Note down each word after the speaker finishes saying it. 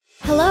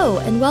Hello,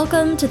 and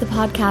welcome to the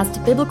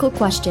podcast Biblical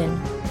Question.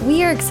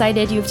 We are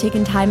excited you've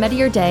taken time out of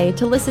your day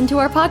to listen to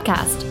our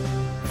podcast.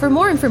 For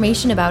more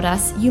information about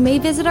us, you may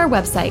visit our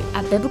website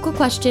at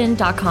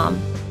biblicalquestion.com.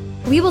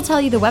 We will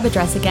tell you the web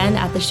address again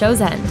at the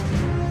show's end.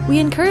 We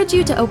encourage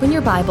you to open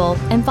your Bible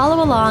and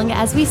follow along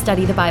as we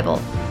study the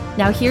Bible.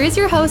 Now here is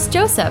your host,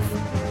 Joseph.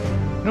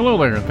 Hello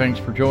there, thanks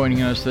for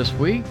joining us this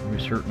week. We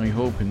certainly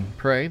hope and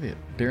pray that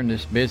during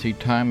this busy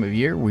time of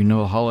year, we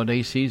know the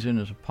holiday season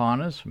is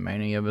upon us.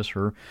 Many of us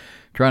are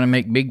trying to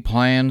make big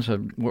plans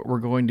of what we're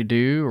going to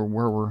do or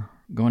where we're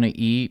going to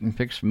eat and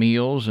fix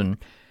meals. And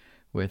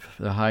with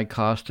the high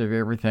cost of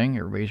everything,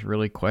 everybody's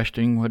really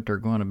questioning what they're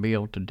going to be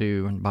able to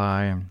do and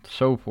buy and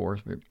so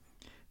forth. But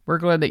we're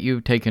glad that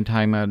you've taken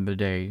time out of the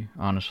day,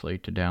 honestly,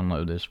 to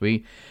download this.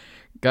 We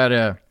got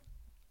a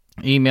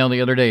email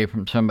the other day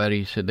from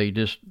somebody said they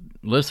just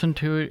listen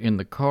to it in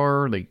the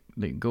car. They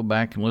go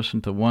back and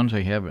listen to ones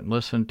they haven't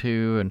listened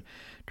to and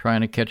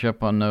trying to catch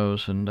up on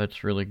those, and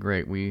that's really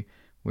great.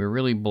 We're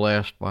really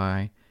blessed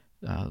by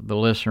the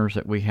listeners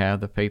that we have,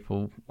 the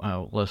faithful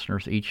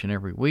listeners each and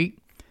every week.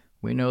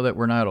 We know that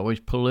we're not always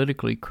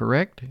politically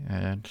correct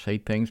and say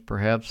things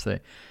perhaps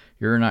that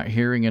you're not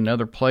hearing in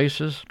other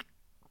places,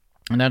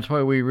 and that's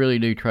why we really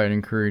do try to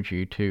encourage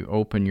you to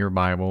open your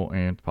Bible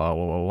and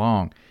follow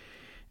along.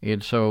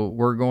 And so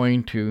we're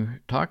going to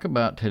talk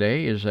about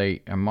today is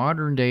a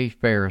modern day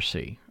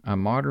Pharisee, a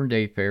modern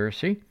day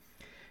Pharisee.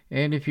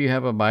 And if you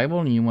have a Bible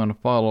and you want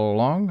to follow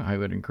along, I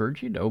would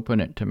encourage you to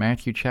open it to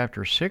Matthew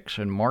chapter 6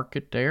 and mark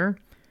it there,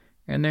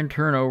 and then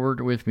turn over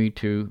with me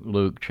to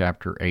Luke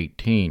chapter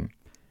 18.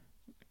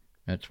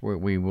 That's where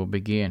we will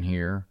begin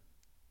here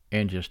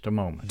in just a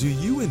moment. Do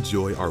you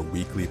enjoy our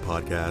weekly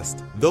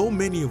podcast? Though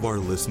many of our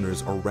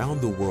listeners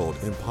around the world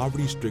in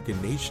poverty-stricken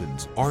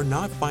nations are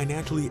not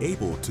financially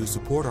able to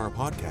support our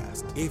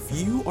podcast, if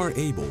you are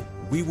able,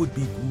 we would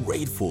be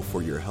grateful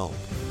for your help.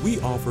 We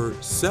offer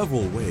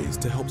several ways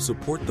to help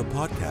support the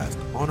podcast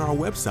on our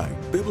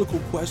website,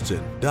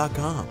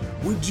 biblicalquestion.com.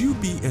 Would you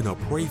be in a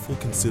prayerful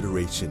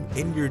consideration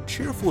in your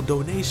cheerful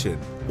donation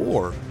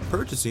or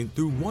purchasing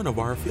through one of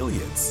our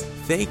affiliates?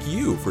 Thank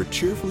you for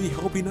cheerfully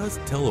helping us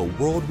tell a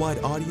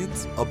worldwide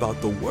audience about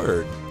the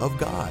Word of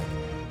God.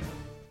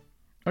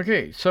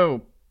 Okay,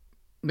 so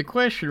the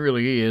question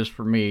really is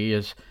for me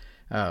is,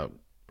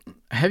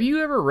 have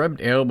you ever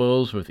rubbed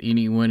elbows with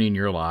anyone in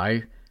your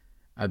life?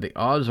 The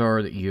odds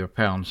are that you have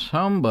found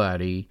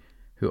somebody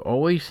who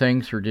always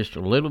thinks they're just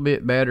a little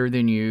bit better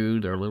than you,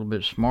 they're a little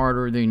bit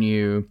smarter than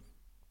you,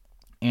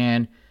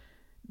 and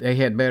they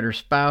had better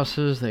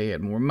spouses, they had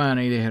more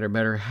money, they had a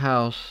better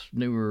house,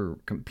 newer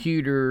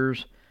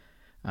computers.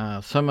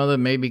 Some of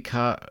them maybe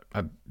caught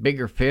a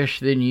bigger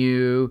fish than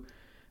you.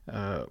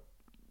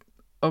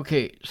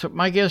 Okay, so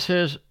my guess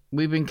is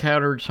we've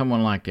encountered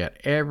someone like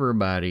that.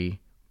 Everybody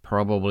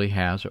probably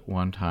has at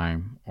one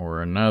time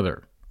or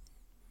another.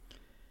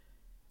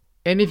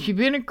 And if you've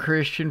been a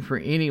Christian for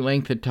any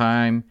length of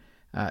time,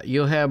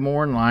 you'll have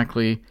more than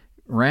likely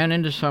ran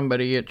into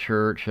somebody at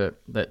church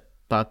that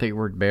thought they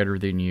were better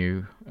than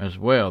you as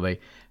well. They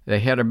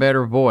had a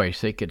better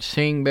voice. They could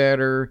sing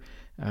better.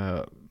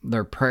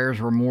 Their prayers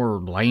were more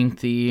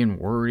lengthy and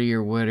wordy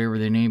or whatever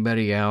than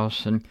anybody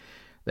else. And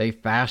they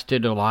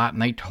fasted a lot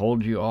and they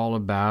told you all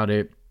about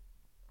it.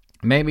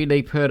 Maybe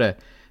they put a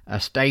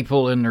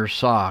staple in their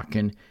sock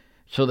and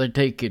so that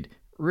they could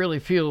really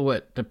feel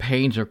what the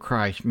pains of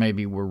Christ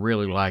maybe were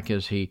really like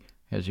as he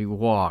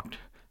walked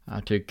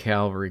to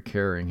Calvary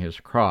carrying his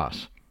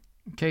cross.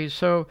 Okay,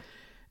 so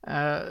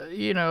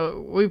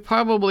we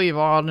probably have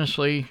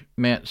honestly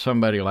met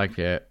somebody like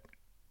that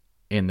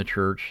in the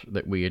church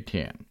that we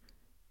attend.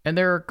 And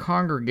there are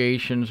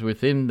congregations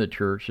within the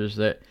churches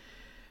that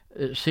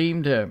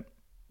seem to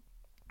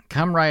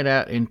come right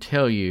out and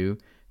tell you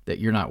that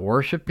you're not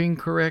worshiping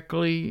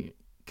correctly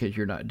because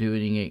you're not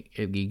doing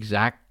it the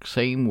exact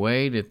same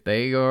way that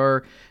they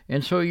are,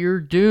 and so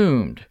you're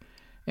doomed.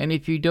 And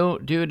if you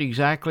don't do it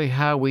exactly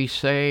how we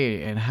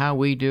say and how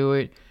we do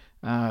it,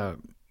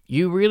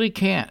 you really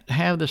can't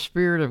have the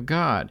Spirit of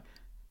God.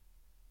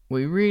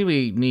 We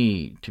really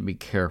need to be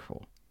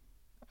careful.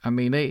 I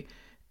mean,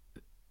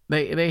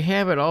 they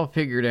have it all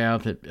figured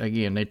out that,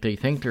 again, that they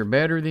think they're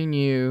better than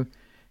you,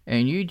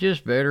 and you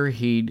just better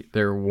heed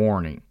their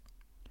warning.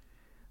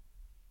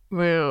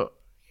 Well,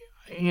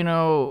 I don't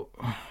know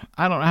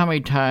how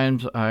many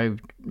times I've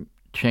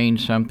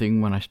changed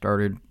something when I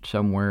started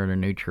somewhere at a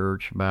new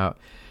church about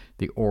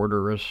the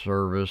order of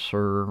service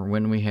or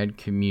when we had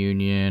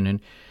communion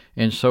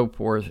and so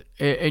forth.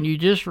 And you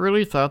just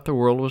really thought the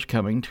world was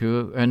coming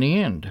to an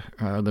end.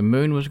 The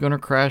moon was going to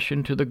crash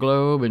into the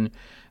globe and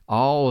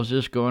all was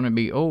just going to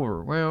be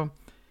over. Well,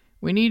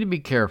 we need to be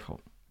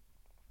careful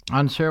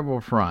on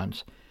several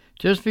fronts.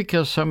 Just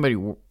because somebody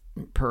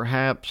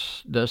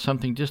perhaps does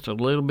something just a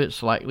little bit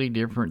slightly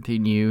different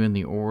than you in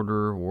the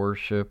order of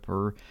worship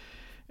or,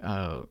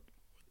 I've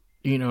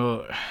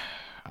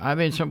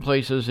been some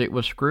places it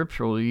was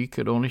scriptural. You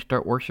could only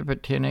start worship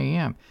at 10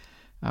 a.m.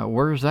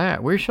 Where's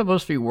that? We're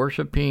supposed to be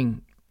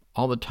worshiping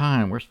all the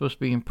time. We're supposed to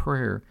be in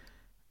prayer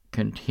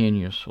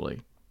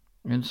continuously.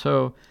 And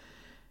so,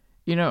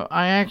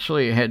 I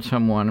actually had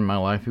someone in my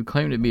life who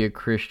claimed to be a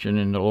Christian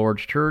in the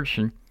Lord's church,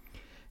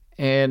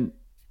 and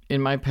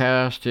in my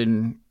past,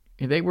 and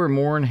they were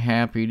more than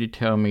happy to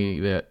tell me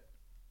that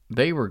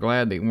they were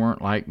glad they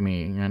weren't like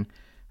me. And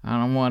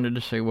I wanted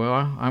to say,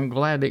 well, I'm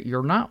glad that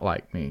you're not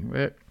like me.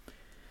 But,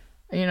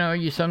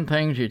 some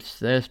things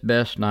that's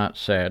best not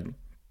said.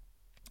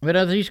 But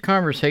as these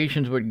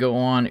conversations would go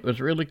on, it was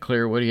really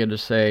clear what he had to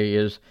say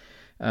is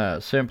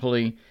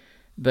simply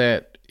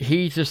that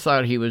he just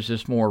thought he was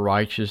just more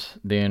righteous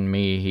than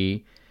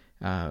me.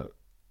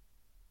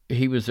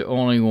 He was the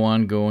only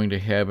one going to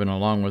heaven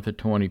along with the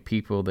 20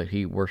 people that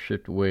he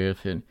worshiped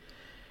with. And,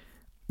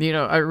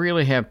 I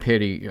really have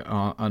pity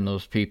on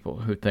those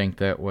people who think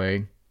that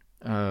way.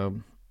 I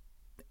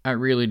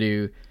really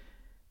do.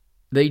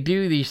 They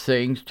do these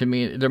things to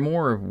me. They're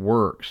more of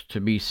works to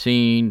be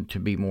seen, to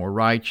be more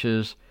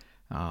righteous.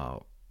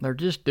 They're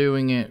just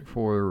doing it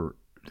for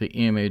the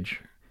image,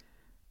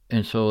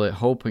 and so that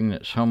hoping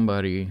that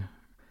somebody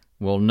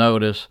will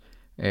notice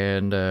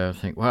and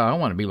think, "Wow, I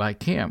want to be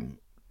like him."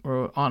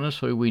 Well,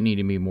 honestly, we need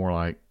to be more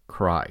like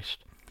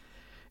Christ.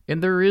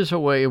 And there is a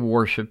way of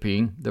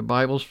worshiping. The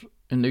Bible's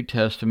in the New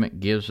Testament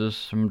gives us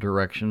some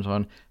directions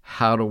on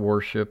how to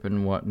worship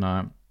and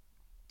whatnot.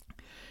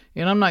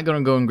 And I'm not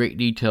going to go in great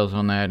details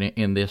on that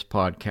in this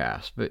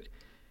podcast, but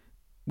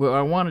what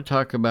I want to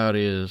talk about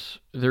is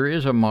there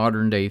is a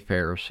modern day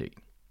Pharisee,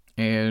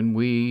 and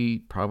we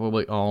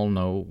probably all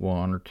know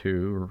one or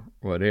two or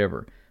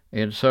whatever.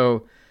 And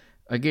so,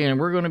 again,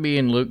 we're going to be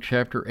in Luke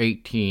chapter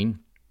 18,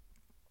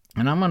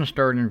 and I'm going to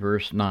start in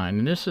verse 9,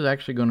 and this is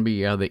actually going to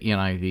be out of the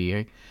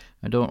NIV.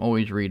 I don't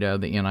always read out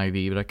of the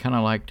NIV, but I kind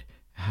of liked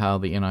how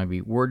the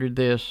NIV worded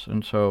this,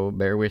 and so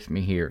bear with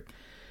me here.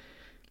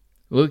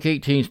 Luke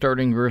 18,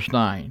 starting verse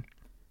 9.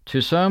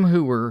 To some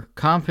who were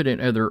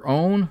confident of their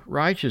own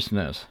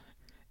righteousness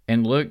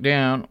and looked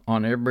down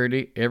on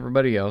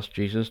everybody else,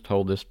 Jesus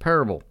told this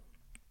parable.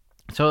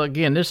 So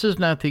again, this is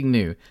nothing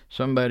new.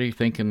 Somebody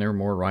thinking they're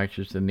more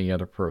righteous than the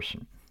other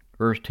person.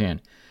 Verse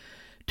 10.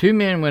 2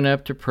 men went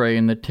up to pray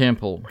in the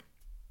temple.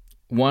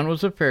 One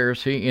was a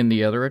Pharisee and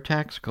the other a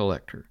tax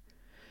collector.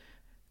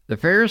 The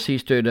Pharisee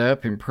stood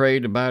up and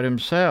prayed about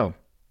himself.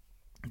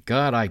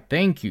 God, I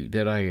thank you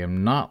that I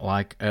am not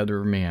like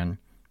other men,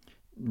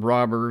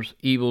 robbers,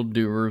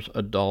 evildoers,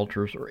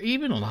 adulterers, or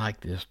even like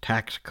this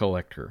tax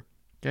collector.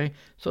 Okay,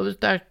 so this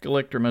tax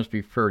collector must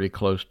be fairly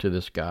close to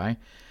this guy.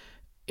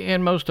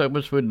 And most of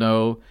us would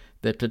know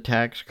that the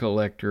tax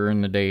collector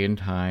in the day and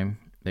time,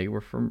 they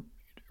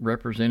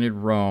represented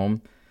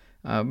Rome,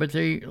 but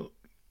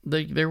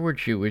there were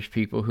Jewish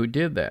people who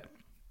did that.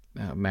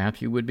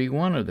 Matthew would be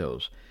one of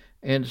those.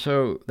 And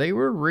so they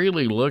were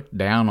really looked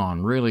down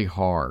on really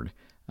hard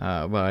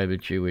by the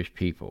Jewish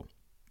people.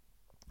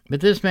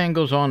 But this man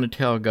goes on to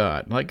tell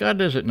God, like God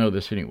doesn't know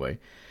this anyway,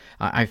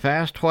 I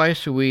fast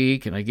twice a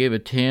week and I give a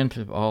tenth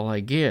of all I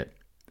get.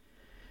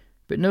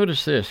 But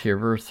notice this here,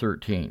 verse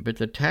 13. But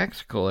the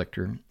tax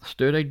collector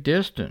stood a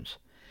distance.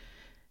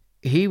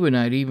 He would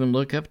not even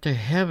look up to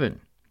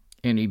heaven.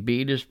 And he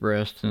beat his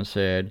breast and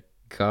said,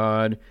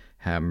 God,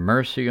 have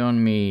mercy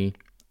on me,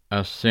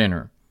 a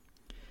sinner.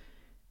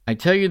 I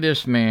tell you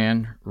this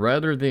man,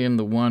 rather than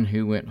the one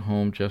who went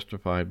home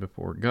justified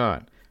before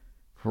God.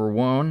 For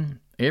one,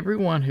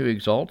 everyone who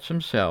exalts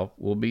himself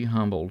will be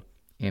humbled,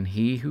 and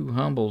he who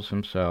humbles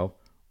himself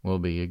will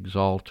be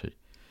exalted.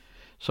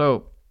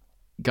 So,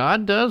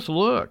 God does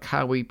look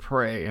how we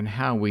pray and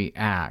how we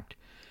act.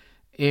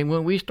 And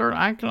when we start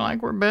acting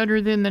like we're better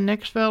than the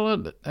next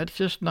fella, that's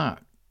just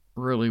not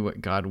really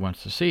what God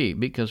wants to see,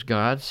 because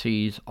God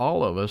sees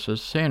all of us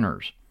as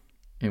sinners.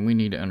 And we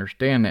need to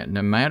understand that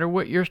no matter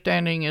what your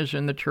standing is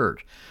in the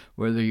church,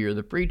 whether you're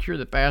the preacher,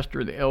 the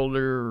pastor, the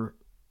elder,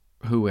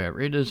 whoever,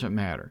 it doesn't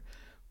matter.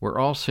 We're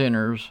all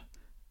sinners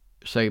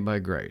saved by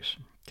grace.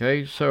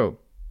 Okay, so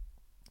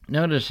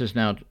notice this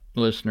now,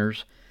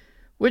 listeners.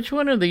 Which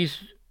one of these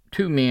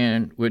 2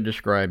 men would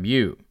describe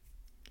you?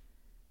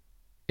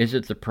 Is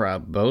it the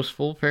proud,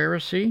 boastful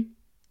Pharisee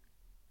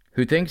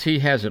who thinks he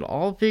has it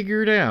all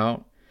figured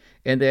out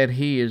and that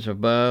he is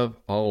above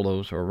all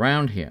those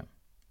around him,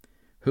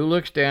 who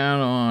looks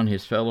down on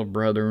his fellow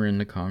brother in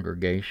the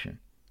congregation?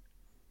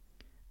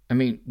 I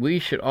mean, we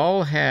should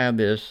all have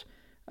this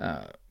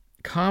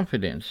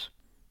confidence,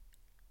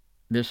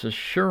 this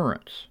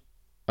assurance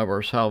of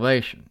our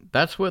salvation.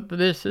 That's what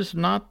this is,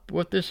 not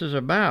what this is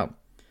about.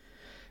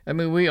 I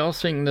mean, we all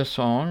sing this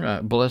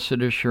song, Blessed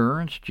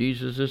Assurance,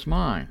 Jesus is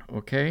mine,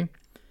 okay?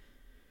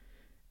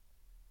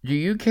 Do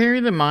you carry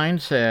the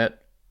mindset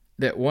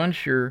that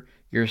once you're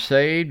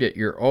saved, that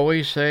you're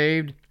always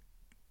saved,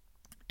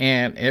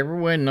 and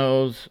everyone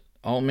knows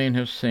all men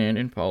have sinned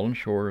and fallen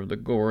short of the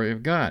glory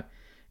of God?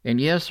 And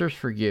yes, there's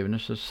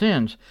forgiveness of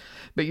sins,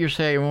 but you're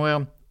saying,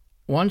 well,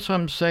 once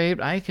I'm saved,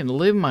 I can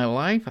live my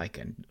life, I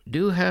can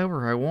do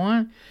however I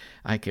want,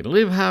 I can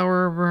live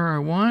however I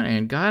want,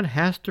 and God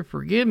has to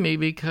forgive me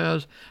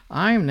because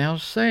I am now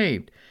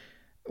saved.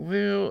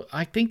 Well,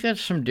 I think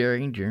that's some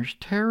dangerous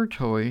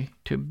territory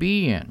to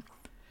be in.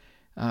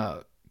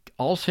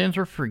 all sins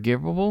are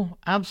forgivable?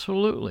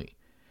 Absolutely.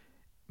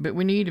 But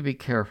we need to be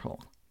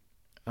careful.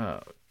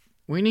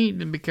 We need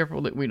to be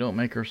careful that we don't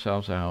make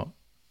ourselves out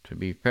to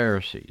be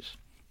Pharisees.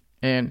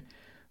 And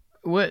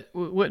what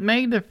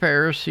made the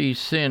Pharisees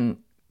sin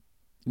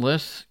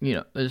less,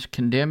 as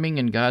condemning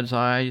in God's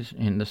eyes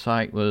in the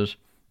sight was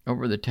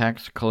over the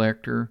tax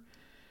collector.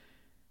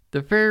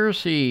 The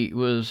Pharisee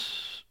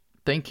was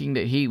thinking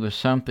that he was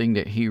something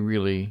that he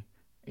really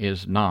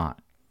is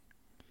not.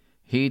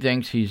 He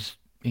thinks he's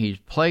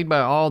played by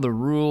all the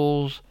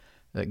rules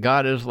that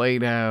God has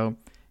laid out,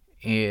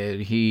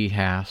 and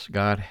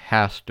God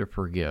has to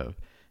forgive,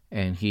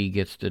 and he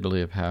gets to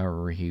live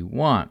however he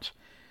wants.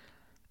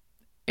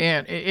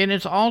 And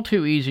it's all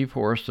too easy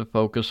for us to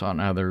focus on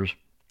others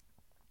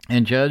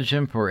and judge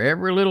them for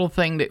every little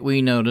thing that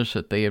we notice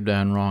that they have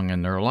done wrong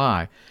in their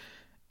life.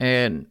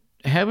 And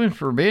heaven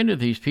forbid if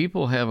these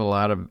people have a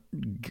lot of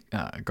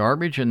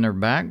garbage in their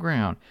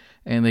background,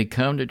 and they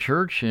come to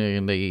church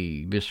and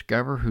they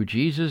discover who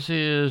Jesus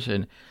is,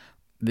 and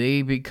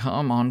they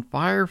become on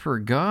fire for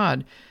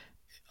God.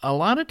 A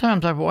lot of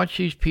times I've watched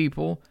these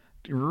people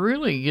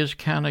really just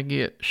kind of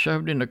get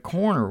shoved in a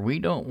corner. We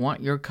don't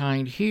want your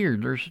kind here.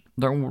 There's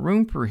no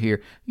room for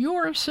here.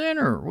 You're a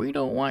sinner. We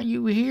don't want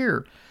you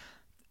here.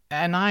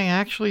 And I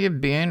actually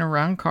have been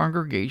around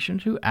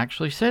congregations who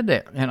actually said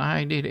that, and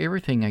I did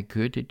everything I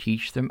could to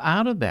teach them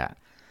out of that.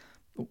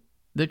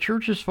 The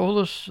church is full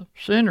of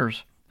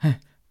sinners.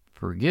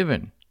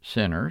 Forgiven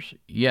sinners,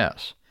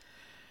 yes.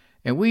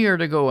 And we are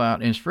to go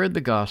out and spread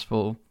the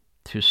gospel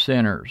to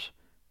sinners.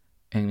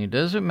 And it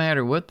doesn't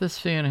matter what the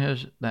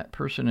sin that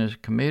person has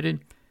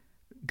committed,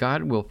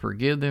 God will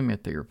forgive them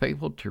if they are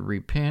faithful to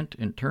repent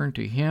and turn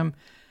to Him.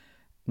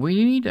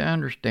 We need to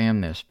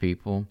understand this,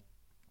 people.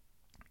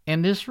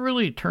 And this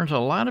really turns a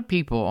lot of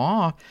people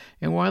off,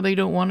 and why they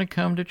don't want to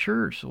come to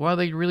church, why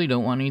they really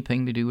don't want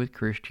anything to do with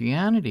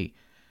Christianity,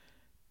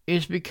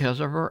 is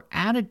because of our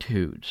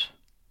attitudes.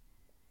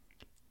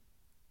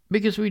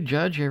 Because we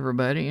judge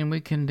everybody and we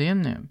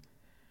condemn them.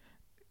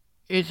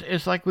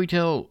 It's like we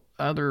tell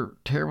other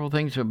terrible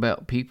things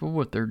about people,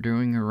 what they're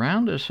doing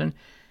around us, and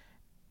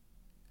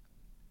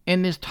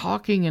in this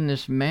talking in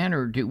this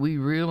manner, do we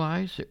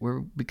realize that we're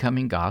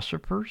becoming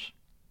gossipers?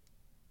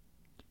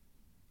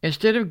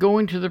 Instead of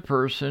going to the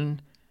person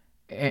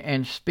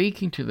and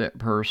speaking to that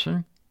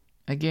person,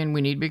 again,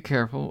 we need to be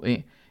careful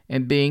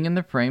and being in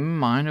the frame of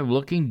mind of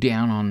looking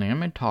down on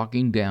them and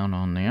talking down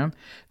on them,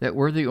 that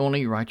we're the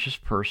only righteous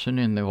person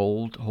in the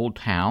whole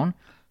town,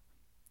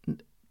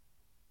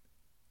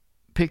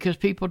 because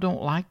people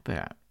don't like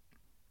that.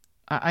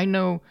 I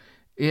know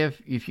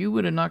if you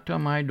would have knocked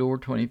on my door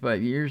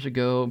 25 years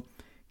ago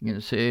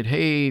and said,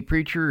 "Hey,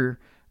 preacher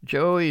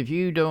Joey, if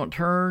you don't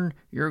turn,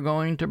 you're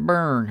going to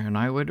burn," and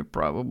I would have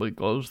probably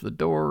closed the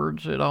door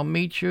and said, "I'll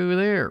meet you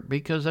there,"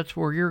 because that's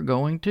where you're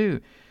going to.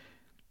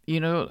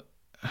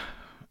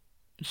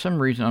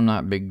 Some reason I'm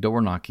not a big door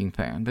knocking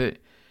fan, but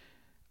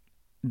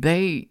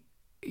they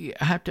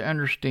have to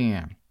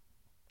understand,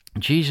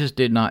 Jesus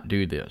did not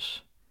do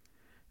this.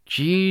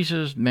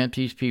 Jesus met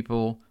these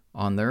people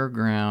on their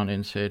ground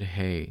and said,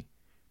 "Hey,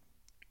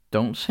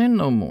 don't sin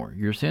no more.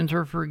 Your sins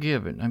are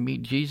forgiven." I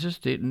mean, Jesus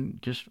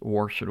didn't just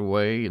wash it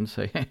away and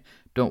say,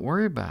 "Don't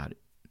worry about it."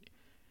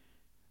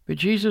 But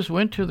Jesus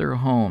went to their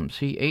homes.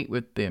 He ate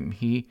with them.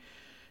 He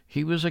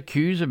was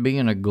accused of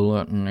being a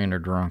glutton and a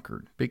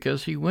drunkard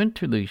because he went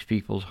to these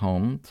people's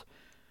homes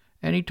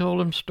and he told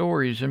them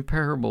stories and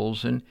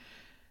parables, and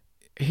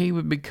he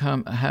would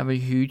have a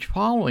huge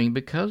following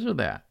because of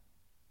that.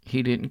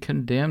 He didn't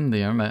condemn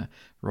them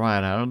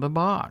right out of the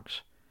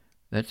box.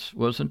 That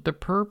wasn't the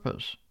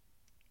purpose.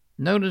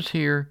 Notice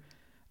here,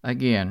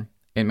 again,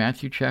 in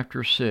Matthew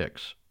chapter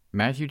 6,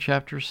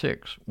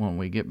 when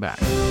we get back.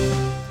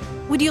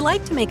 Would you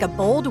like to make a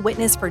bold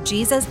witness for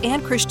Jesus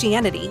and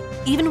Christianity,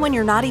 even when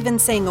you're not even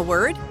saying a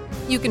word?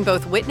 You can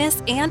both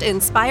witness and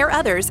inspire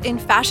others in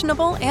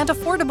fashionable and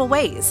affordable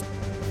ways.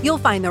 You'll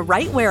find the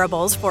right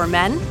wearables for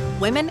men,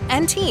 women,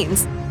 and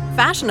teens,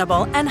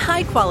 fashionable and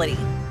high quality.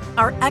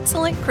 Our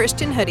excellent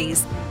Christian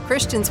hoodies,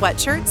 Christian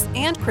sweatshirts,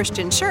 and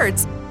Christian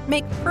shirts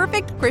make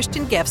perfect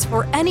Christian gifts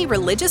for any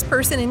religious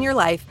person in your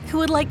life who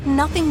would like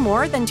nothing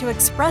more than to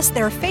express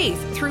their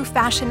faith through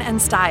fashion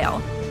and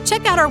style.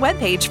 Check out our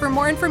webpage for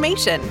more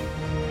information.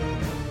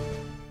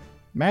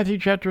 Matthew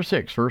chapter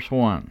 6, verse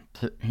 1.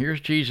 Here's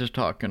Jesus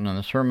talking on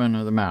the Sermon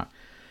on the Mount.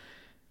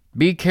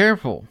 "Be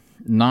careful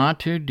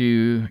not to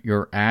do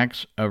your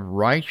acts of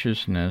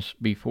righteousness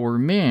before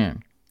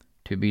men,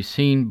 to be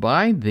seen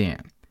by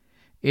them.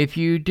 If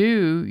you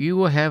do, you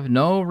will have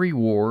no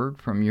reward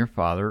from your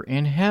Father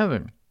in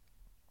heaven."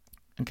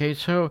 Okay,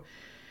 so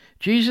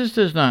Jesus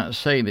does not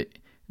say that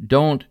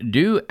don't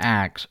do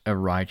acts of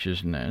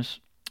righteousness.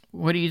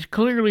 What he's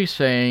clearly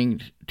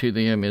saying to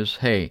them is,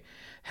 hey,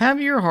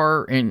 have your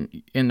heart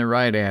in the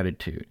right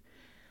attitude.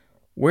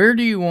 Where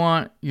do you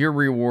want your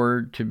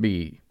reward to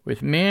be?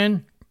 With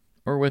men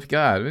or with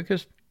God?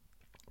 Because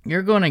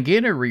you're going to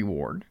get a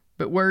reward,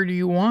 but where do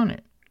you want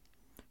it?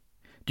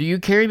 Do you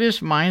carry this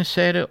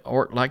mindset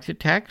or like the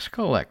tax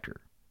collector?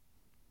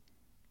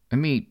 I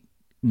mean,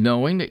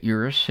 knowing that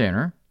you're a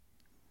sinner,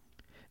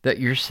 that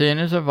your sin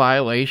is a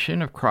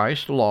violation of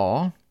Christ's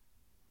law,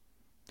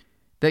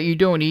 that you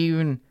don't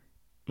even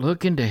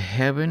look into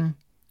heaven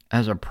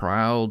as a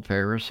proud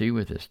Pharisee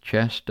with his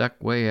chest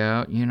stuck way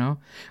out,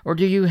 Or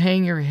do you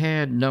hang your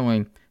head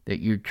knowing that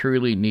you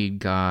truly need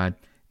God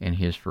and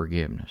his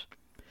forgiveness?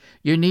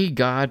 You need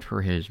God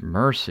for his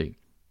mercy.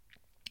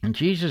 And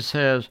Jesus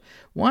says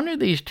one of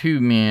these two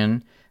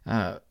men,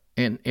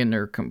 in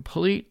their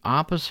complete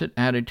opposite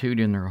attitude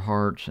in their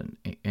hearts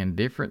and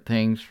different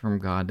things from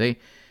God, they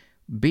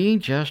being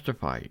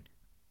justified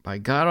by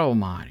God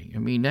Almighty. I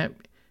mean, that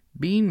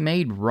being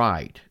made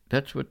right,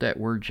 that's what that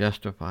word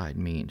justified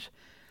means.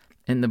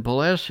 And the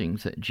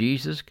blessings that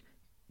Jesus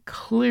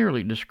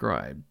clearly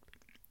described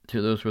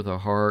to those with a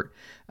heart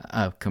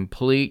of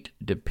complete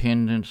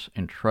dependence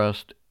and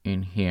trust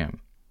in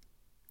him.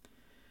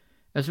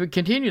 As we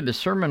continue the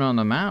Sermon on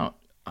the Mount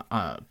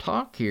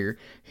talk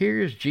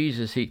here's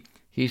Jesus.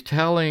 He's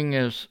telling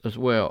us as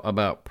well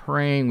about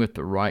praying with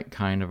the right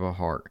kind of a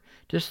heart.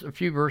 Just a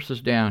few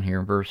verses down here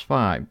in verse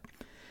 5.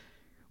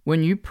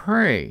 When you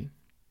pray,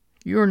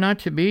 you are not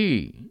to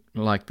be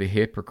like the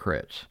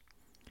hypocrites,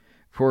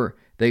 for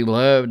they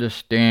love to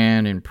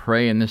stand and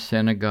pray in the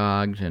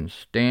synagogues and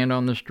stand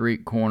on the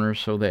street corners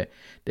so that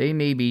they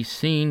may be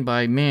seen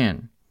by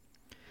men.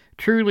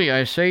 Truly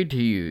I say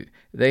to you,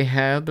 they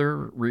have their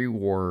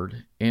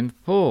reward in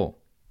full.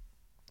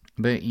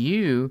 But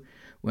you,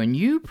 when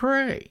you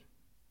pray,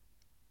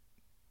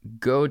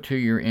 go to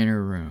your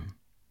inner room,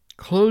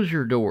 close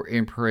your door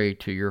and pray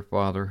to your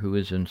Father who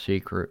is in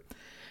secret.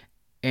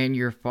 And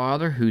your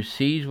Father who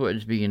sees what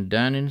is being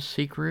done in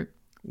secret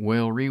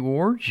will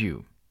reward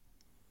you.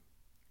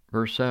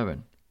 Verse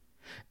 7.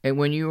 And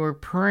when you are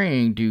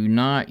praying, do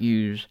not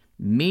use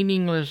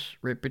meaningless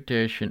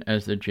repetition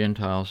as the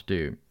Gentiles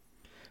do,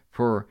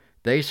 for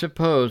they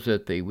suppose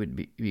that they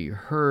would be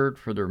heard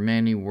for their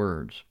many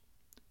words.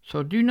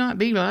 So do not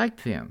be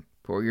like them,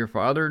 for your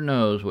Father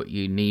knows what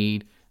you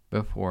need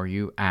before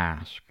you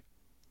ask.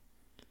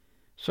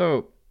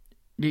 So,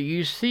 do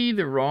you see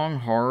the wrong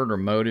heart or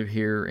motive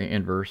here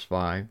in verse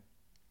 5?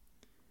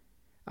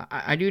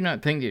 I do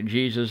not think that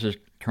Jesus is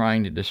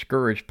trying to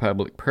discourage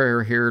public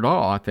prayer here at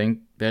all. I think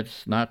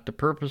that's not the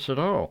purpose at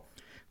all.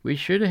 We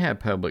should have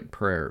public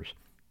prayers.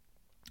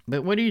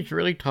 But what he's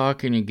really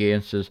talking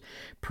against is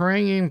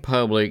praying in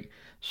public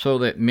so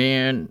that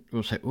men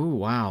will say, "Ooh,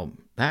 wow,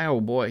 that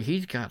old boy,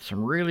 he's got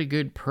some really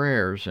good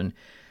prayers." And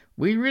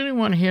we really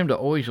want him to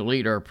always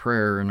lead our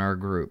prayer in our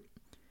group.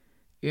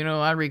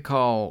 I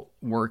recall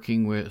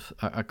working with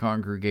a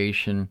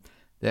congregation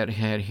that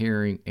had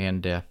hearing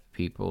and deaf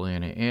people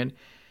in it. And,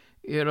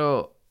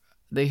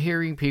 the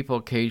hearing people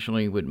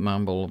occasionally would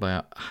mumble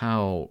about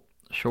how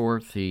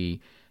short the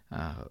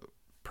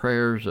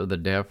prayers of the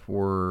deaf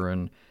were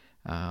and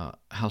how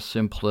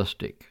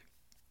simplistic.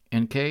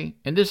 Okay?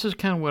 And this is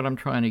kind of what I'm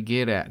trying to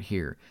get at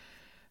here.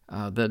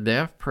 The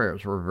deaf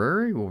prayers were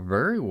very,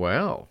 very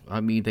well. I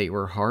mean, they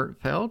were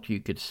heartfelt. You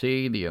could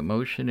see the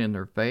emotion in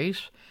their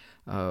face.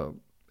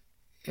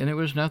 And there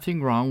was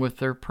nothing wrong with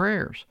their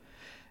prayers.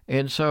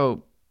 And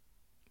so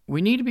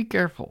we need to be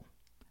careful.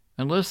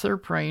 Unless they're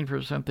praying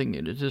for something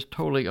that is just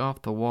totally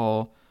off the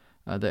wall,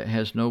 that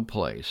has no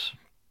place.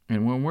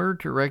 And when we're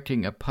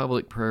directing a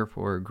public prayer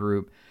for a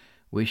group,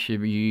 we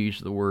should use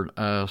the word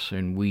us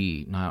and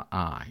we, not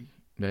I.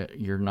 That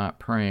you're not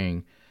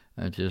praying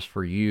just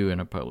for you in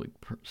a public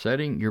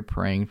setting. You're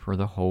praying for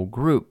the whole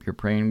group. You're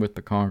praying with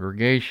the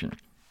congregation.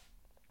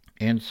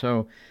 And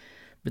so,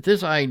 but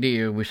this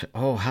idea, we say,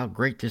 oh, how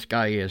great this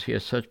guy is. He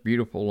has such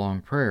beautiful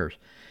long prayers.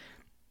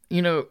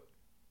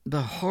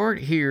 The heart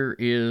here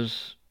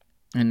is,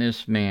 in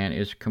this man,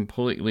 is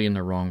completely in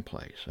the wrong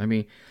place. I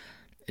mean,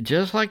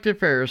 just like the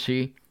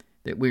Pharisee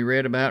that we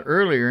read about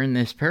earlier in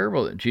this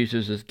parable that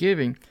Jesus is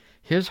giving,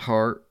 his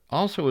heart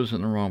also is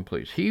in the wrong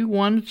place. He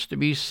wants to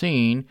be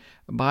seen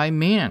by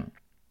men.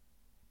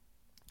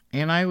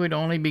 And I would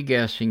only be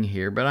guessing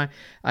here, but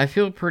I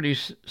feel pretty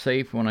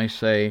safe when I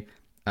say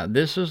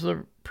this is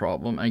the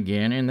problem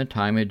again in the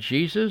time of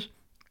Jesus,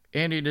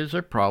 and it is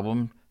a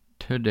problem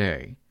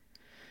today.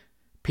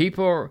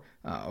 People are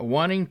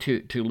wanting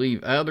to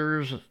leave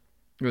others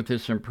with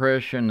this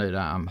impression that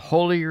I'm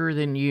holier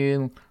than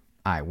you,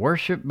 I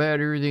worship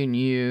better than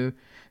you,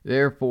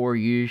 therefore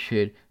you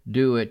should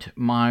do it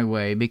my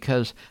way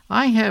because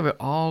I have it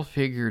all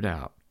figured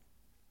out.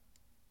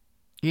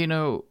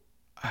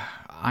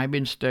 I've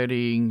been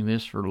studying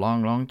this for a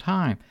long, long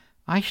time.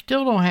 I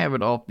still don't have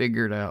it all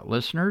figured out,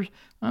 listeners.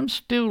 I'm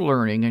still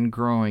learning and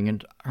growing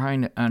and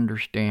trying to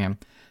understand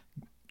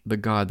the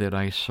God that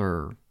I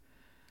serve.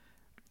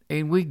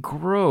 And we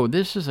grow.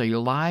 This is a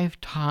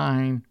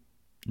lifetime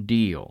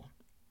deal.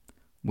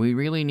 We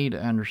really need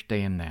to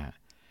understand that.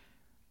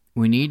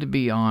 We need to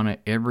be on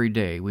it every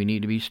day. We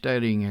need to be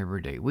studying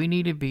every day. We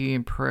need to be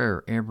in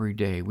prayer every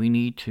day. We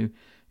need to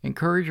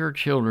encourage our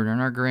children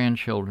and our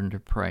grandchildren to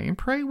pray and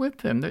pray with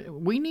them.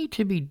 We need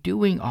to be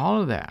doing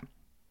all of that.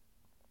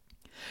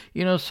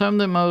 Some of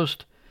the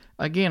most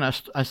again,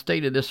 I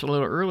stated this a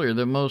little earlier,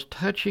 the most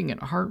touching and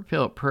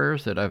heartfelt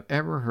prayers that I've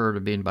ever heard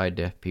have been by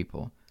deaf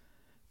people.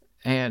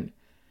 And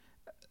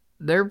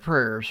their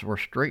prayers were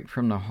straight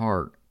from the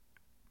heart.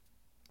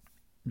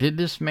 Did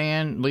this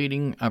man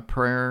leading a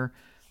prayer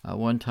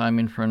one time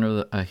in front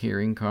of a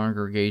hearing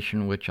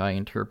congregation, which I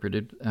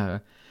interpreted,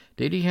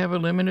 did he have a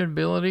limited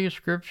ability of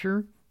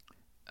Scripture?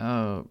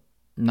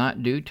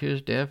 Not due to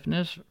his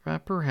deafness,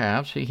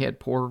 perhaps. He had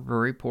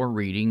very poor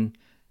reading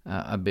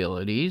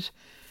abilities.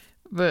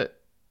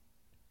 But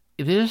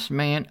this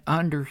man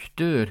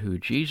understood who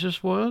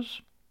Jesus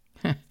was.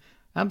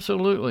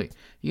 Absolutely.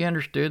 He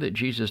understood that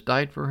Jesus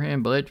died for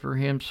him, bled for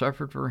him,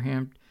 suffered for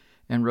him,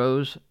 and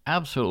rose.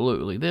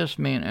 Absolutely. This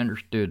man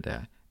understood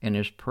that, and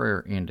his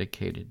prayer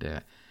indicated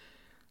that.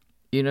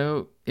 You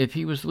know, if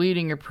he was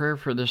leading a prayer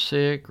for the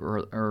sick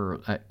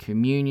or at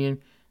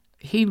communion,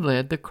 he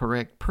led the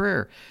correct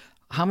prayer.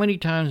 How many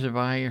times have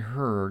I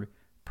heard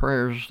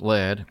prayers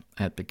led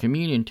at the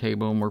communion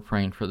table and we're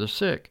praying for the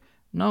sick?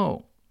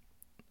 No.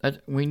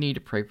 We need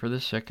to pray for the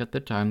sick at the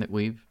time that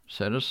we've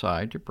set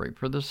aside to pray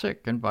for the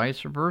sick, and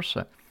vice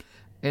versa.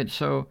 And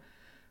so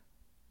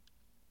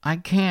I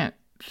can't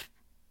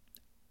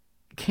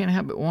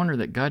help but wonder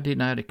that God did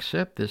not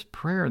accept this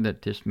prayer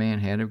that this man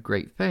had of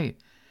great faith.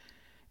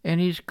 And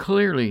he's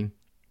clearly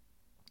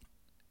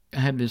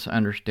had this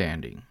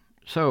understanding.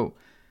 So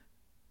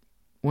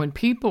when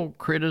people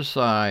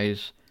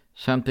criticize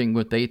something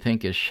what they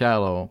think is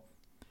shallow,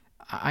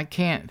 I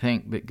can't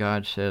think that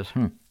God says,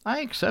 I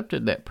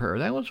accepted that prayer.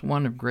 That was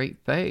one of great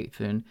faith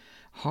and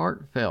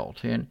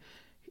heartfelt. And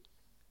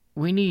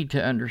we need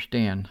to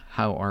understand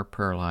how our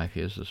prayer life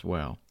is as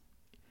well.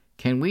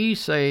 Can we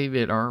say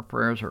that our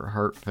prayers are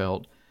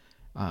heartfelt?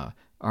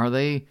 Are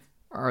they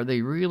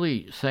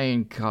really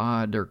saying,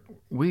 God,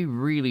 we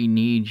really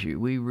need you.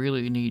 We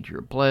really need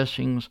your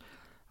blessings.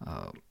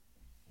 Do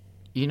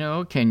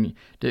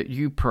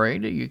you pray?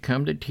 Do you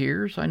come to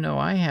tears? I know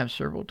I have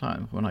several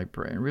times when I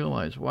pray and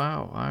realize,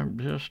 wow, I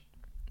just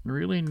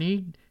really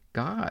need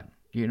God,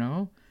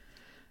 In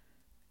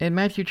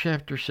Matthew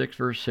chapter 6,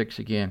 verse 6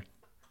 again,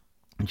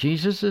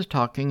 Jesus is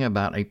talking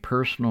about a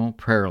personal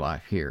prayer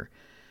life here.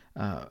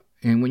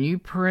 And when you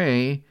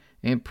pray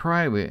in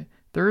private,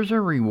 there's a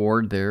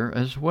reward there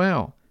as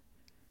well.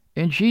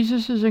 And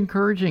Jesus is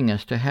encouraging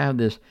us to have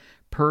this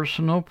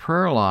personal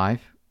prayer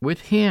life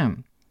with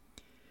Him.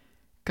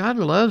 God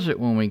loves it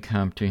when we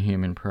come to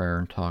Him in prayer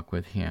and talk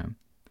with Him.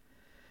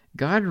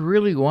 God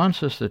really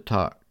wants us to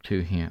talk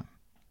to Him.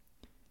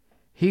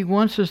 He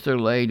wants us to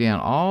lay down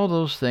all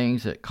those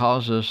things that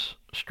cause us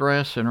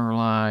stress in our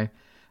life,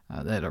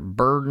 that are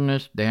burden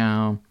us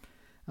down,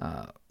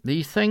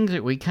 these things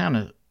that we kind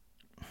of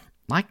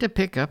like to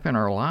pick up in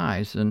our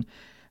lives, and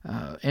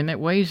it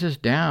weighs us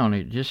down.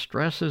 It just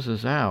stresses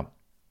us out.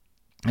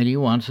 And He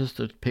wants us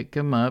to pick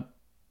them up,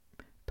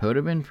 put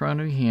them in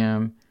front of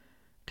Him,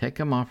 take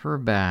them off our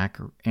back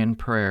in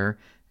prayer,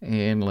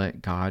 and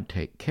let God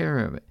take care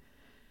of it.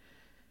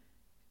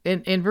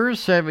 In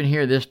verse 7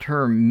 here, this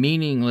term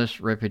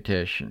meaningless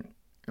repetition.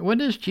 What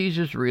does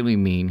Jesus really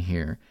mean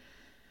here?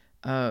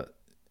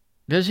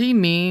 Does He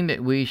mean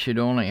that we should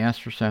only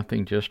ask for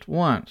something just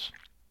once?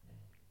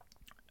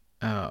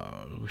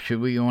 Should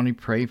we only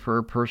pray for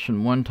a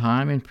person one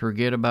time and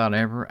forget about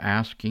ever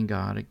asking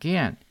God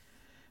again?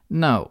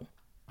 No,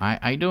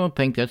 I don't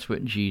think that's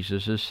what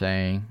Jesus is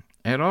saying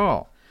at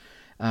all.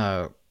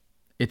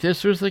 If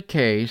this was the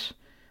case,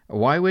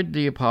 why would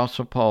the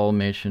Apostle Paul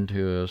mention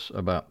to us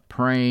about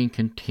praying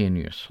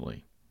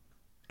continuously?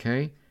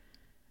 Okay?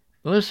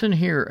 Listen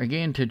here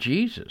again to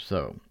Jesus,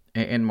 though,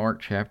 in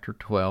Mark chapter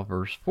 12,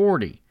 verse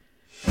 40.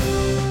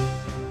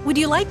 Would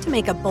you like to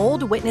make a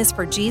bold witness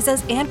for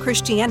Jesus and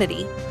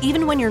Christianity,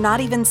 even when you're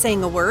not even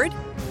saying a word?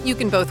 You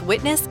can both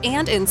witness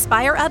and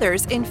inspire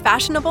others in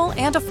fashionable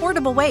and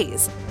affordable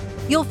ways.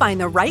 You'll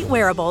find the right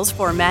wearables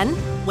for men,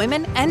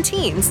 women, and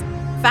teens,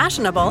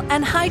 fashionable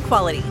and high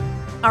quality.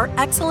 Our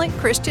excellent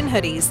Christian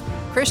hoodies,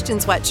 Christian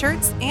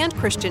sweatshirts, and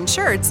Christian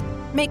shirts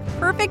make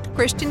perfect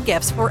Christian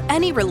gifts for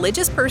any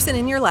religious person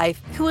in your life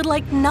who would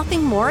like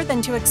nothing more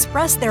than to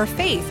express their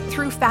faith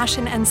through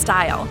fashion and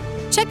style.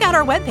 Check out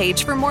our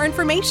webpage for more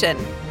information.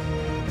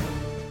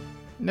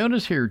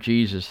 Notice here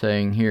Jesus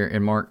saying here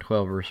in Mark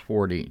 12, verse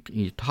 40,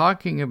 He's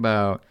talking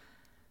about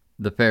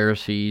the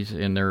Pharisees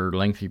and their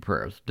lengthy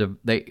prayers.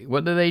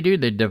 What do?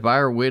 They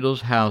devour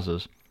widows'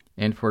 houses,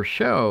 and for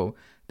show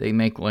they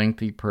make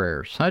lengthy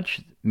prayers.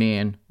 Such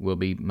men will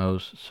be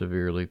most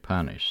severely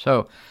punished.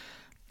 So,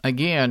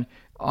 again,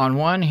 on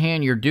one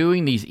hand, you're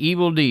doing these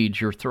evil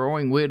deeds. You're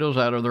throwing widows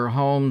out of their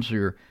homes.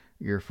 You're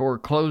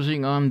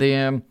foreclosing on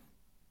them.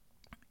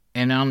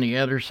 And on the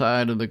other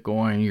side of the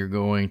coin, you're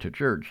going to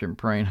church and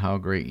praying how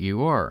great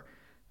you are.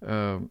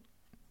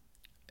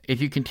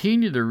 If you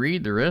continue to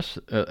read the rest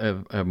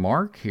of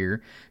Mark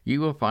here, you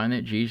will find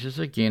that Jesus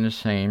again is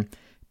saying,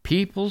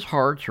 people's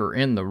hearts are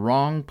in the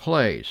wrong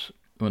place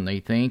when they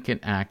think and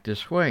act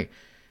this way.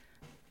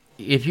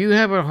 If you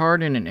have a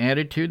heart and an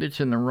attitude that's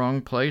in the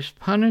wrong place,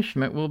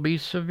 punishment will be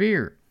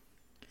severe.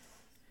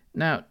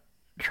 Now,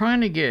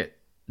 trying to get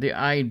the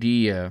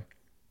idea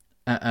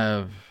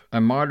of a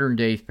modern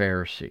day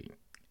Pharisee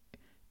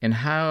and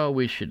how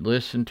we should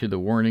listen to the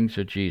warnings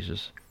of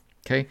Jesus.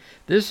 Okay,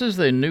 this is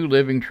the New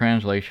Living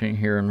Translation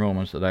here in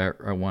Romans that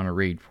I want to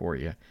read for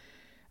you.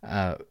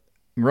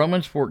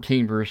 Romans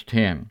 14, verse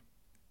 10.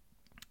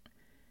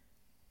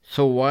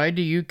 So why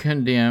do you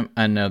condemn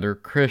another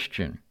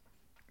Christian?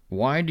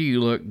 Why do you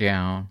look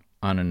down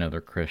on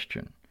another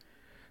Christian?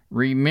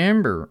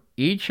 Remember,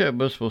 each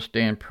of us will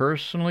stand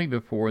personally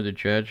before the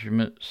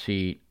judgment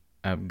seat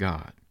of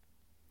God.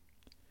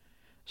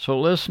 So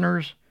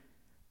listeners,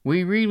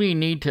 we really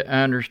need to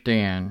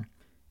understand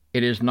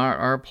it is not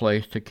our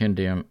place to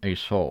condemn a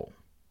soul.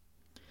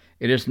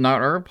 It is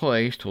not our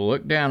place to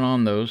look down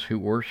on those who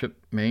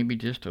worship maybe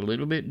just a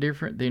little bit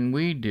different than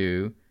we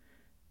do,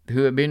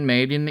 who have been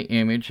made in the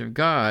image of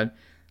God,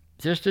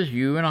 just as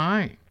you and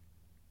I.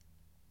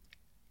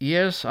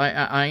 Yes,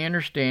 I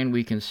understand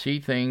we can see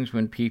things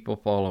when people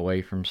fall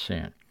away from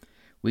sin.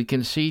 We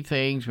can see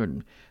things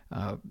when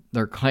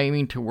they're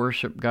claiming to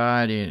worship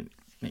God, and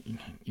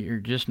you're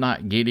just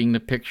not getting the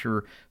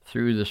picture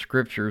through the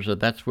scriptures that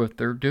that's what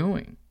they're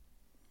doing.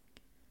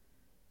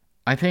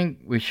 I think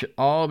we should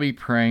all be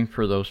praying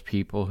for those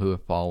people who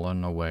have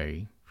fallen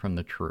away from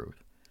the truth.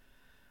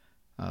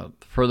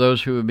 For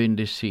those who have been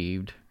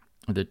deceived,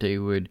 that they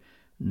would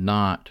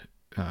not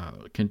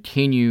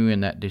continue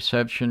in that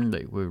deception.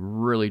 They would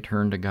really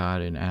turn to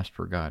God and ask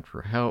for God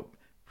for help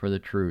for the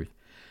truth.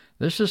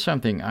 This is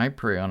something I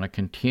pray on a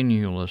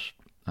continuous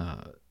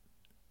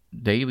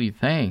daily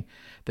thing,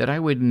 that I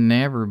would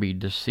never be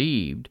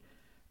deceived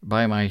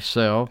by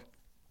myself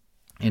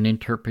in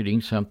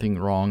interpreting something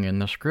wrong in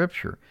the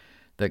scripture,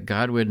 that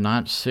God would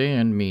not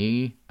send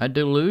me a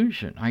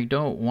delusion. I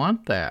don't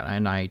want that.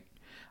 And I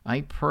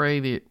pray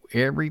that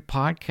every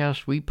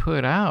podcast we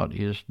put out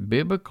is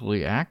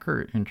biblically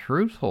accurate and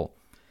truthful,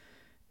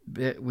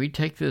 that we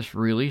take this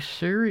really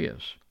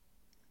serious.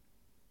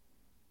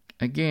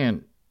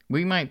 Again,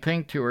 we might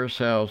think to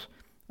ourselves,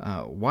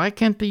 why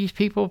can't these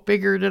people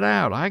figure it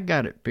out? I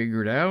got it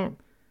figured out.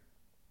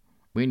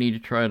 We need to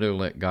try to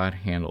let God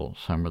handle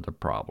some of the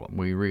problem.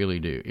 We really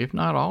do, if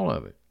not all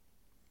of it.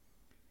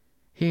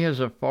 He has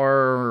a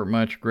far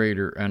much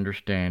greater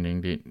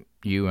understanding than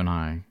you and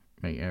I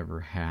may ever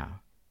have.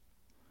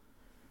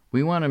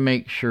 We want to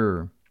make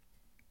sure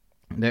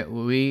that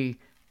we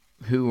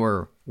who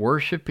are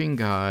worshiping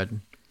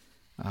God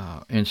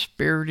in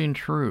spirit and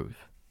truth,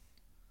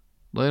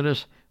 let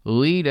us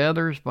lead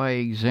others by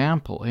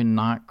example and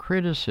not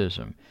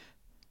criticism.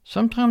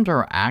 Sometimes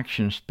our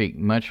actions speak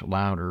much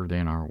louder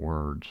than our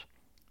words,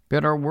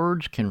 but our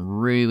words can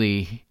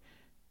really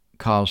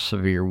cause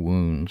severe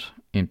wounds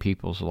in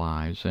people's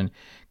lives and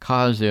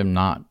cause them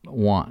not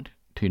want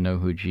to know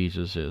who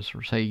Jesus is,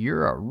 or say,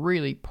 you're a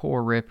really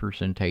poor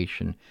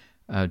representation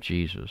of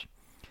Jesus.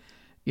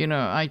 You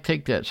know, I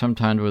take that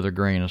sometimes with a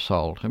grain of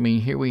salt. I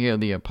mean, here we have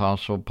the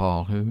Apostle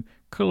Paul, who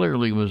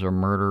clearly was a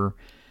murderer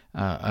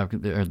of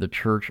the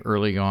church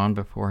early on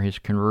before his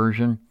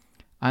conversion.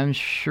 I'm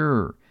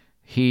sure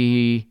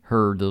he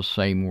heard those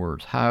same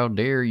words. How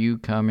dare you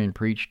come and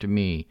preach to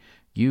me?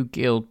 You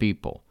killed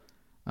people.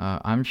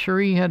 I'm sure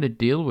he had to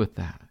deal with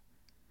that.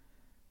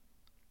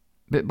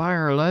 But by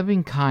our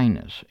loving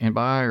kindness and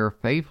by our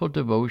faithful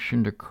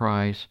devotion to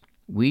Christ,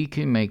 we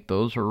can make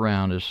those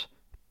around us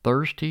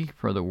thirsty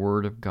for the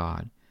Word of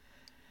God.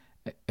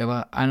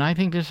 And I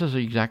think this is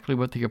exactly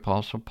what the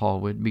Apostle Paul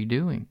would be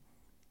doing.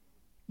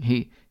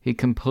 He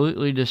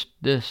completely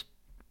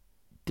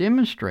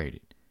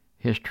demonstrated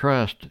his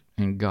trust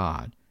in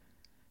God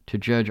to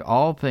judge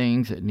all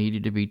things that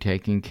needed to be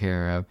taken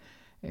care of,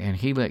 and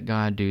he let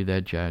God do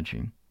that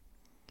judging.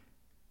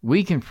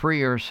 We can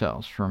free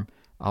ourselves from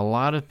a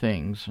lot of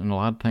things and a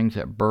lot of things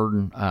that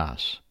burden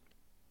us.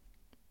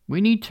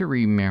 We need to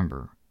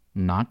remember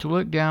not to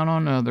look down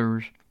on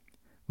others.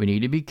 We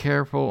need to be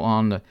careful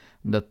on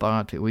the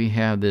thought that we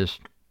have this,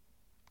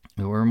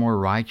 that we're more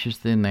righteous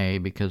than they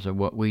because of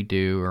what we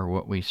do or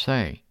what we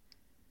say.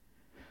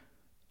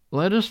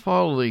 Let us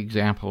follow the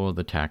example of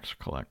the tax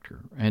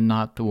collector and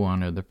not the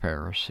one of the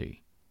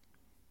Pharisee,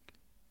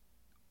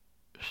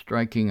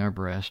 striking our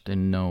breast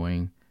and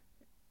knowing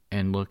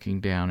and looking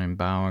down and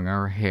bowing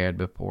our head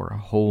before a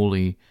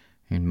holy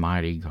and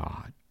mighty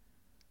God.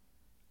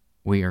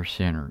 We are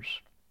sinners,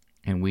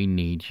 and we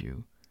need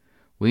you.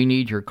 We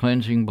need your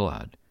cleansing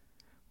blood.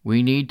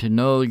 We need to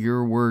know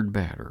your word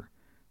better.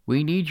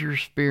 We need your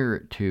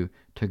Spirit to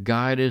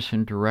guide us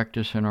and direct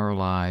us in our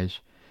lives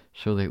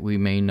so that we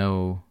may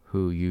know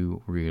who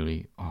you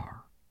really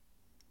are.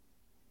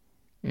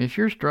 If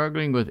you're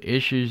struggling with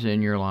issues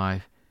in your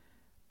life,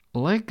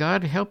 let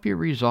God help you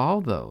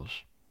resolve those.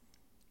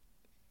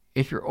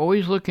 If you're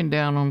always looking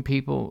down on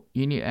people,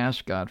 you need to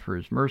ask God for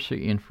His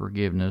mercy and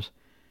forgiveness,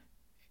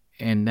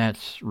 and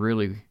that's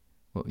really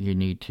what you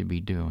need to be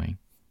doing.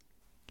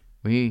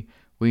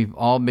 We've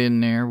all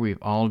been there,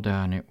 we've all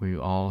done it, we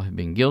all have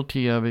been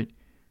guilty of it,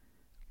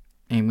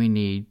 and we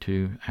need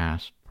to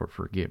ask for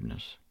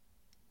forgiveness.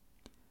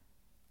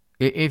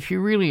 If you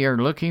really are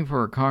looking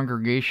for a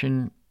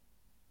congregation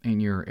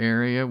in your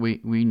area,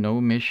 we know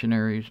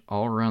missionaries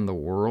all around the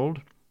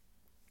world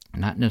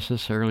Not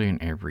necessarily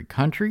in every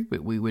country,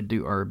 but we would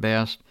do our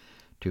best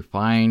to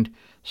find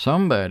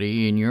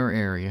somebody in your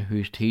area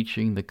who's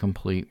teaching the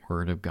complete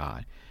Word of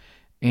God.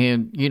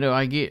 And,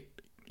 I get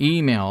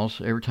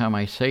emails every time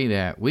I say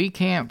that. We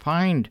can't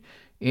find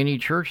any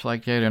church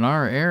like that in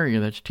our area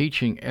that's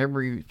teaching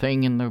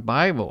everything in the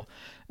Bible.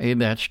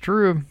 And that's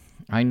true.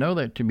 I know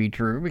that to be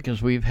true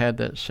because we've had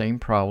that same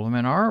problem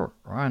in our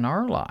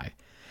life.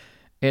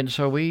 And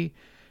so we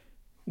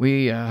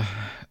been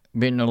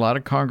in a lot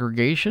of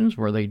congregations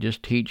where they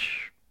just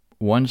teach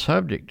one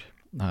subject,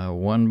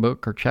 one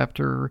book or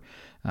chapter,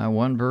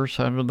 one verse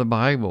out of the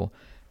Bible.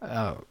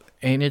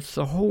 And it's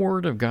the whole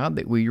Word of God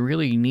that we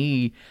really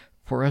need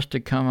for us to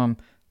come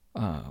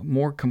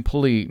more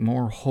complete,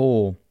 more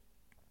whole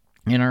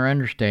in our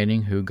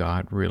understanding who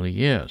God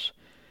really is.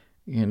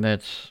 And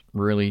that's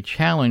really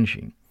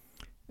challenging.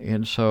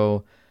 And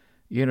so,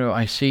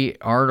 I see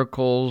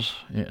articles,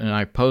 and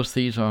I post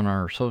these on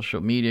our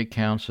social media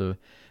accounts of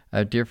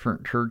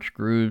different church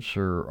groups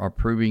are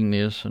approving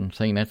this and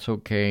saying that's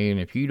okay. And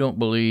if you don't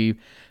believe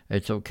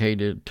it's okay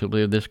to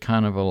live this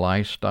kind of a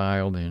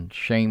lifestyle, then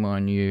shame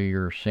on you,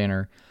 you're a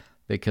sinner,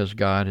 because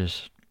God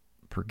has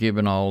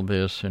forgiven all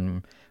this.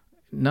 And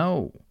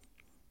no,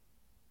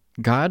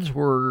 God's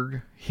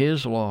Word,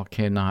 His law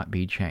cannot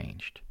be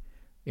changed.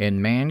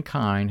 And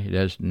mankind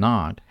does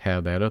not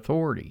have that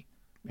authority.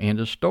 End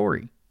of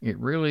story. It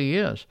really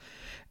is.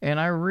 And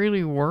I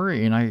really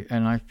worry and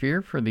I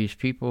fear for these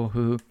people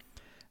who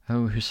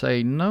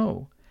say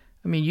no.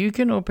 I mean, you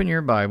can open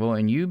your Bible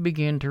and you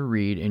begin to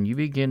read and you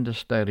begin to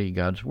study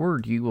God's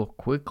Word. You will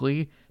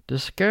quickly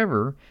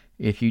discover,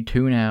 if you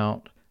tune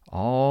out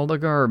all the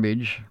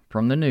garbage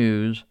from the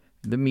news,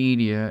 the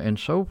media, and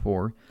so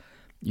forth,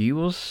 you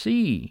will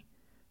see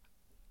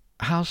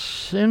how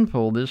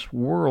sinful this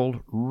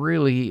world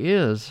really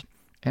is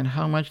and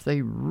how much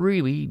they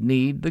really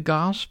need the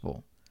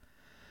gospel.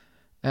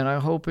 And I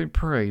hope and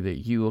pray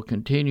that you will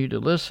continue to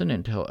listen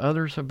and tell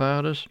others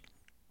about us.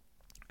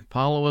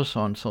 Follow us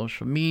on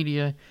social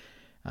media.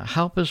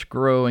 Help us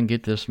grow and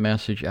get this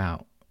message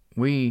out.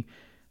 We're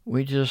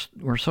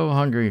so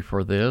hungry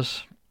for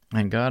this,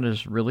 and God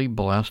has really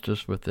blessed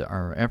us with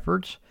our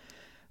efforts.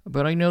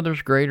 But I know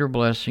there's greater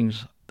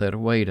blessings that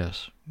await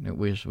us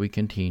as we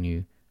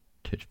continue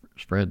to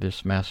spread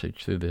this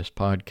message through this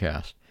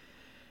podcast.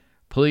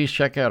 Please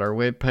check out our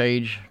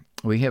webpage.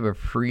 We have a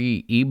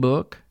free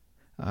ebook.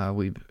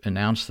 We've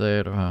announced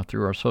that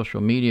through our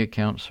social media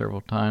accounts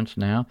several times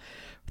now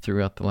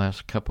throughout the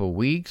last couple of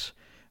weeks.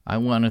 I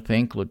want to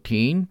thank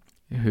Latine,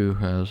 who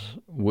has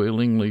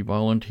willingly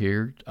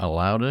volunteered,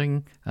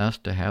 allowing us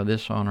to have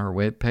this on our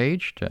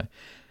webpage.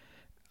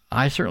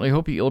 I certainly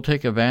hope you'll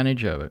take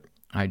advantage of it.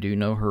 I do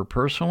know her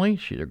personally.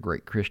 She's a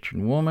great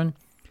Christian woman,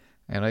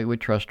 and I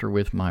would trust her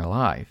with my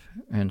life.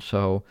 And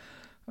so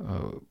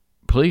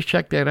please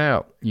check that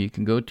out. You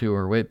can go to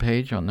our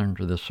webpage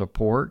under the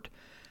support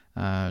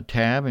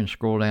tab and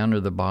scroll down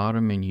to the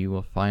bottom, and you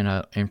will find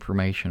out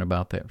information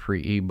about that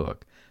free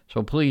ebook.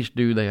 So please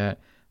do that.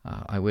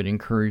 I would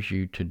encourage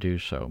you to do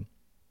so.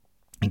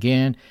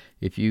 Again,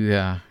 if you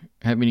have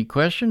any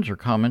questions or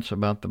comments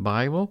about the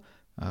Bible,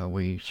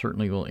 we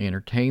certainly will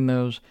entertain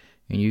those,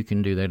 and you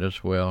can do that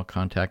as well.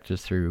 Contact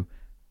us through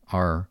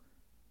our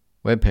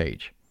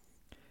webpage.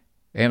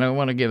 And I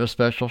want to give a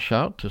special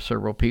shout to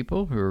several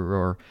people who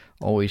are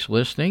always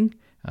listening.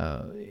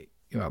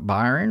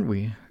 Byron,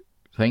 we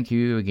thank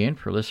you again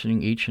for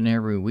listening each and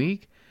every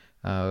week.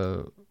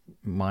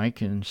 Mike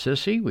and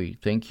Sissy, we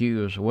thank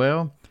you as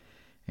well.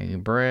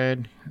 And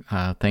Brad,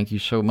 thank you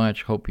so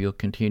much. Hope you'll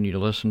continue to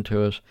listen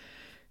to us.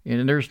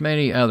 And there's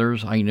many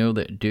others I know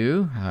that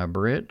do.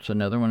 Britt's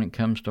another one that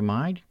comes to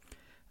mind.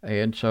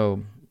 And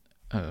so,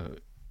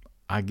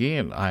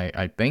 again,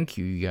 I thank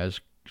you. You guys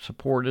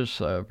support us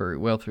very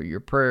well through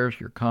your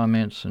prayers, your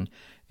comments,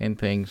 and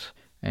things.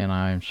 And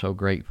I am so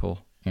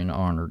grateful and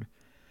honored.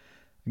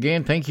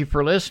 Again, thank you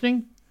for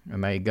listening.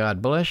 May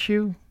God bless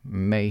you.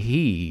 May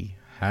He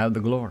have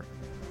the glory.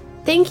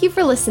 Thank you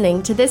for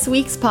listening to this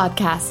week's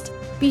podcast.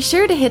 Be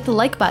sure to hit the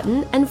like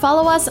button and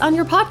follow us on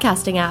your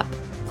podcasting app.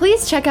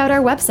 Please check out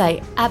our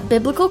website at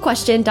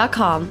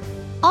biblicalquestion.com.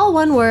 All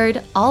one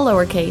word, all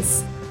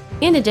lowercase.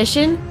 In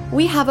addition,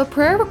 we have a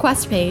prayer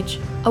request page,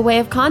 a way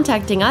of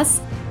contacting us,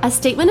 a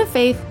statement of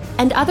faith,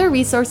 and other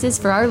resources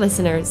for our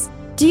listeners.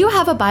 Do you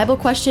have a Bible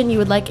question you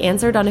would like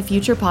answered on a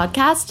future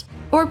podcast?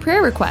 Or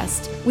prayer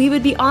request? We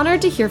would be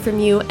honored to hear from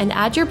you and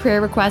add your prayer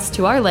request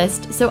to our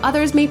list so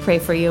others may pray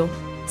for you.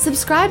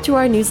 Subscribe to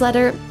our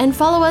newsletter and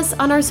follow us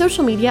on our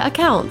social media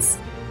accounts.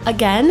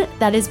 Again,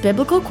 that is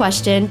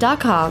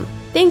biblicalquestion.com.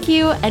 Thank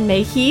you, and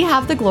may He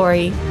have the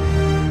glory.